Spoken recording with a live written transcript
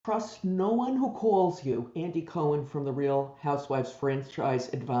Trust no one who calls you, Andy Cohen from the Real Housewives franchise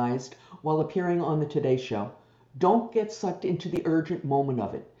advised while appearing on the Today Show. Don't get sucked into the urgent moment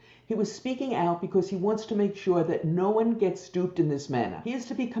of it. He was speaking out because he wants to make sure that no one gets duped in this manner. He is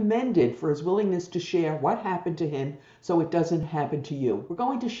to be commended for his willingness to share what happened to him so it doesn't happen to you. We're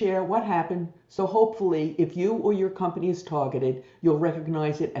going to share what happened, so hopefully, if you or your company is targeted, you'll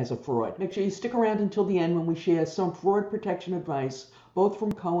recognize it as a fraud. Make sure you stick around until the end when we share some fraud protection advice, both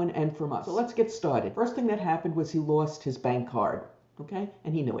from Cohen and from us. So let's get started. First thing that happened was he lost his bank card, okay?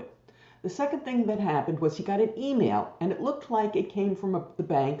 And he knew it. The second thing that happened was he got an email, and it looked like it came from the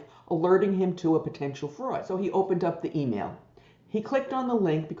bank alerting him to a potential fraud. So he opened up the email. He clicked on the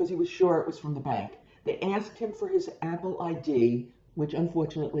link because he was sure it was from the bank. They asked him for his Apple ID, which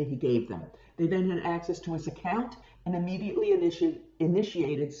unfortunately he gave them. They then had access to his account and immediately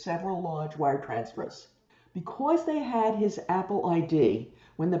initiated several large wire transfers. Because they had his Apple ID,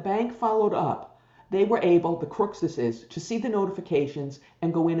 when the bank followed up, they were able, the crooks this is, to see the notifications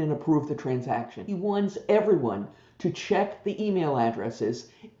and go in and approve the transaction. He warns everyone to check the email addresses,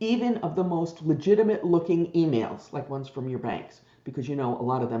 even of the most legitimate looking emails, like ones from your banks, because you know a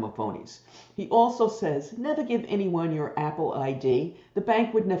lot of them are phonies. He also says, never give anyone your Apple ID. The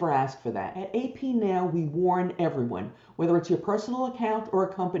bank would never ask for that. At AP Now, we warn everyone, whether it's your personal account or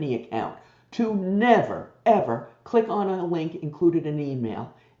a company account, to never, ever click on a link included in an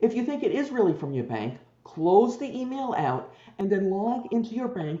email. If you think it is really from your bank, close the email out and then log into your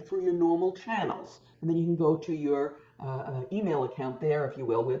bank through your normal channels. And then you can go to your email account there, if you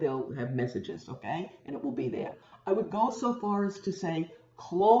will, where they'll have messages, okay? And it will be there. I would go so far as to say,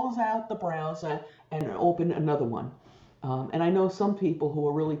 close out the browser and open another one. And I know some people who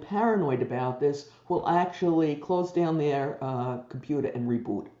are really paranoid about this will actually close down their computer and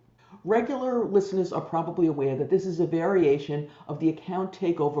reboot. Regular listeners are probably aware that this is a variation of the account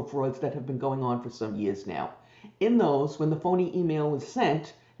takeover frauds that have been going on for some years now. In those, when the phony email is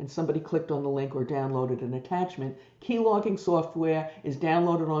sent and somebody clicked on the link or downloaded an attachment, keylogging software is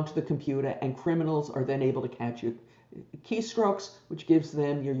downloaded onto the computer and criminals are then able to catch your keystrokes, which gives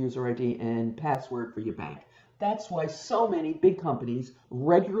them your user ID and password for your bank. That's why so many big companies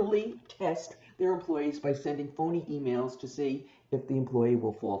regularly test their employees by sending phony emails to see if the employee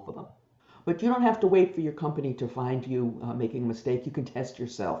will fall for them. But you don't have to wait for your company to find you making a mistake. You can test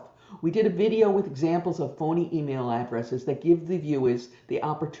yourself. We did a video with examples of phony email addresses that give the viewers the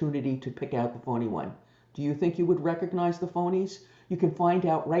opportunity to pick out the phony one. Do you think you would recognize the phonies? You can find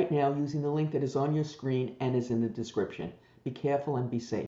out right now using the link that is on your screen and is in the description. Be careful and be safe.